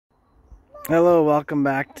Hello, welcome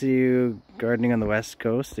back to gardening on the west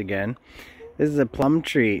coast again. This is a plum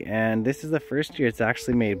tree, and this is the first year it's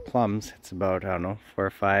actually made plums. It's about, I don't know, 4 or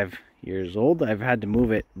 5 years old. I've had to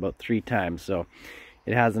move it about 3 times, so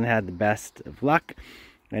it hasn't had the best of luck,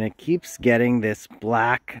 and it keeps getting this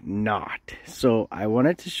black knot. So I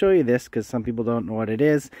wanted to show you this because some people don't know what it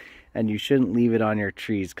is, and you shouldn't leave it on your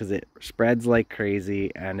trees because it spreads like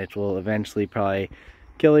crazy, and it will eventually probably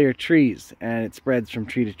kill your trees, and it spreads from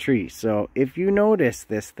tree to tree. So if you notice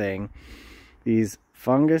this thing, these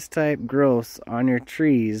fungus type growths on your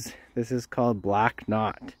trees, this is called black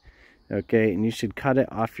knot. Okay, and you should cut it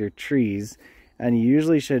off your trees, and you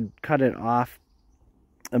usually should cut it off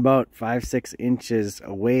about 5-6 inches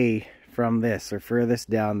away from this, or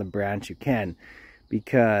furthest down the branch you can,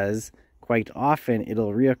 because quite often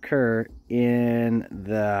it'll reoccur in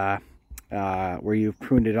the where you've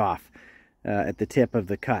pruned it off. At the tip of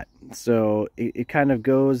the cut. So it kind of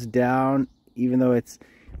goes down, even though it's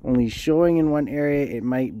only showing in one area, it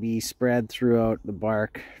might be spread throughout the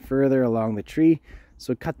bark further along the tree.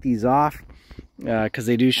 So cut these off because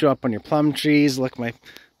they do show up on your plum trees. Look, my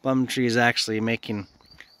plum tree is actually making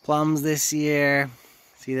plums this year.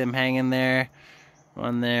 See them hanging there?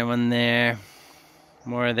 One there,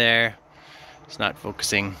 more there. It's not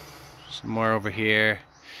focusing. Some more over here.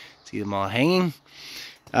 See them all hanging.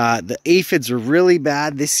 The aphids were really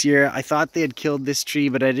bad this year. I thought they had killed this tree,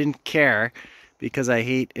 but I didn't care because I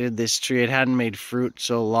hated this tree. It hadn't made fruit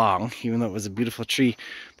so long, even though it was a beautiful tree.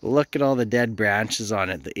 But look at all the dead branches on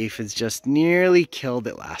it. The aphids just nearly killed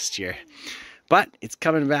it last year. But it's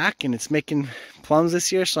coming back and it's making plums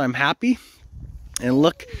this year, so I'm happy. And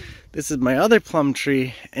look, this is my other plum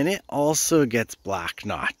tree, and it also gets black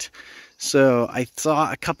knot. So I saw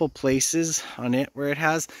a couple places on it where it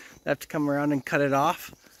has. I have to come around and cut it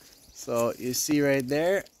off. So you see right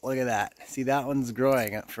there, look at that. See, that one's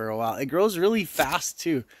growing for a while. It grows really fast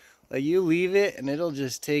too. Like, you leave it and it'll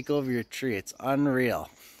just take over your tree. It's unreal.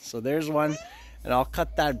 So there's one, and I'll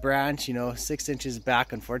cut that branch, 6 inches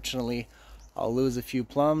back. Unfortunately, I'll lose a few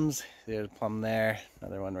plums. There's a plum there,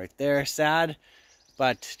 another one right there. Sad,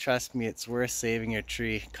 but trust me, it's worth saving your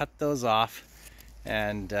tree. Cut those off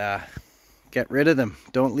and get rid of them.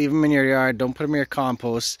 Don't leave them in your yard. Don't put them in your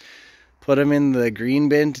compost. Put them in the green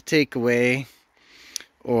bin to take away,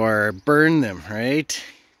 or burn them, right?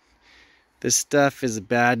 This stuff is a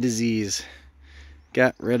bad disease.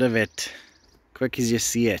 Get rid of it quick as you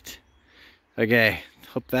see it. Okay,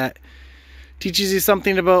 hope that teaches you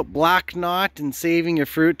something about black knot and saving your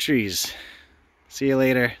fruit trees. See you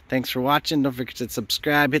later. Thanks for watching. Don't forget to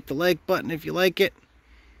subscribe. Hit the like button if you like it.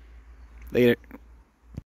 Later.